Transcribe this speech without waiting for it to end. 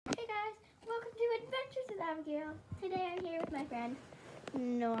Abigail. Today I'm here with my friend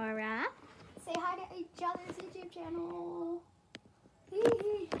Nora. Say hi to each other's YouTube channel.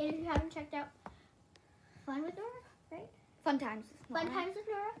 And if you haven't checked out Fun with Nora, right? Fun Times with Nora. Fun Times with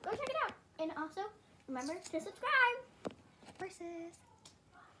Nora, go check it out. And also, remember to subscribe. Versus.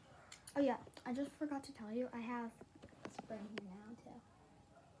 Oh yeah, I just forgot to tell you, I have a spring here now too.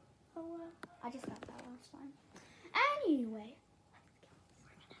 Oh, I just got that last time. anyway,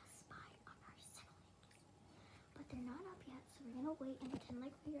 we're gonna spy on our siblings. But they're not up yet, so we're gonna wait and pretend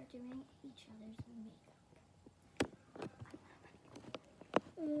like we are doing each other's makeup.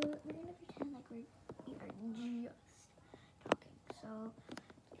 We're gonna pretend like we are just talking. So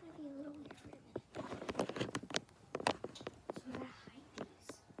it's gonna be a little weird for a minute. So we gotta hide these.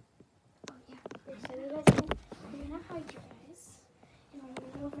 Oh yeah. So you guys can, we're gonna hide you guys. And we're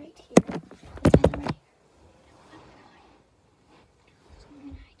gonna go right here. And then right here. So we're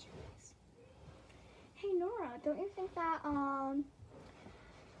gonna hide you guys. Hey Nora, don't you think that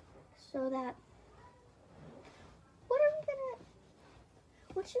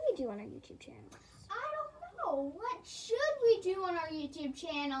what should we do on our YouTube channels? I don't know. What should we do on our YouTube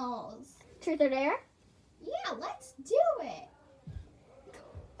channels? Truth or Dare? Yeah, let's do it.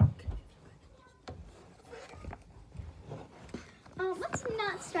 Let's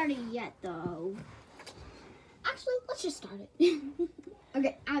not start it yet though. Actually, let's just start it.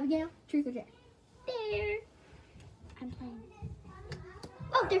 Okay, Abigail, Truth or Dare? Dare. I'm playing.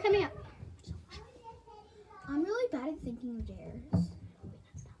 Oh, they're coming up. I'm really bad at thinking of dares.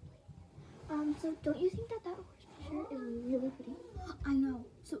 So don't you think that horse picture is really pretty? I know.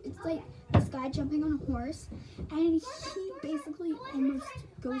 So it's like this guy jumping on a horse, and he basically almost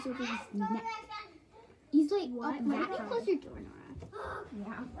goes over his neck. He's like, What? up Why that don't you high. close your door, Nora?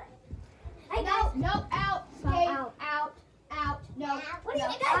 Yeah. Hey guys. No, out. So Gabe, out. out. No. What do you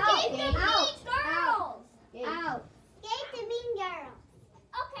no. think? Out, Gabe, Gabe. out. Out. Gabe. Out. Escape the mean girl.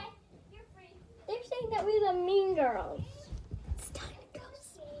 Okay, you're free. They're saying that we're the mean girls. It's time to go.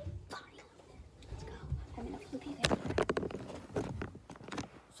 Finally. Let's go. I have enough loopy paper.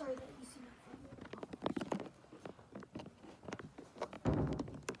 Sorry that you see my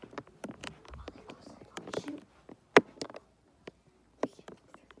Shoot.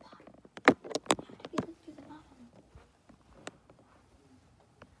 We look through the bottom.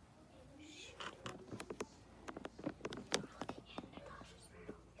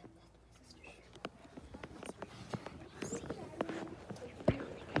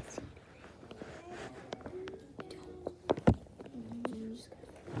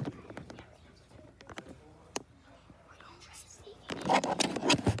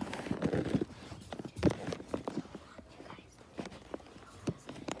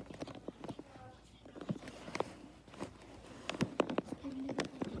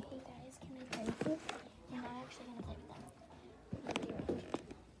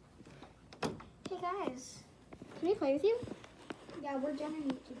 Guys, can we play with you? Yeah, we're done our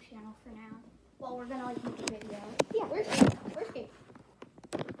YouTube channel for now. Well, we're gonna like make a video. Yeah. Where's Gabe? Where's Gabe?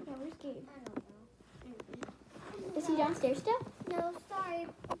 Yeah, where's Gabe? I don't know. Is he downstairs still? No, sorry,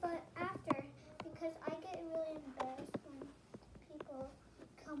 but after, because I get really embarrassed when people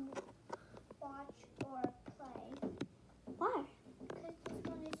come watch or play. Why? Because this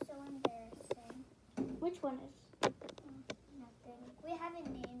one is so embarrassing. Which one is? Nothing. We haven't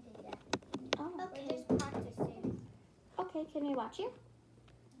named it yet. Oh, We're just practicing. okay. Can we watch you?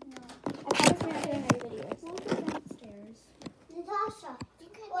 No. I promise we're not doing any videos. We'll go downstairs. Natasha,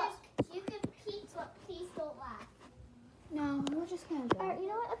 you can peek, but please don't laugh. No, we're just gonna go. Alright, you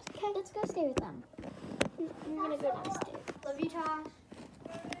know what? Let's go stay with them. We're gonna go downstairs. Love you, Tosh.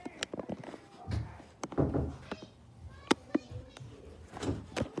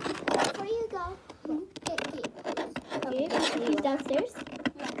 Before you go, get Gabe. Gabe, he's downstairs?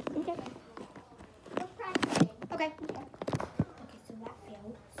 Okay. We're practicing. Okay. Okay, so that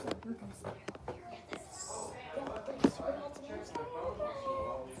failed. So we're gonna stay over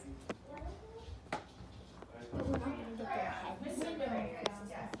here. But we're not gonna get their heads.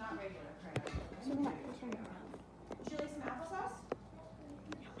 So we're not gonna turn around. Would you like some applesauce?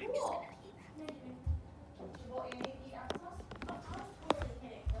 I'm just gonna Will Annie eat applesauce?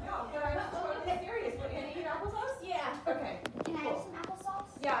 No, but I'm totally serious. Will Annie eat applesauce? Yeah. Okay. Can I have some applesauce?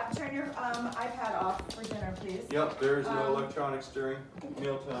 Yeah, turn your iPad off for dinner, please. Yep, there's no electronics during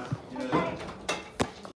mealtime. You know that?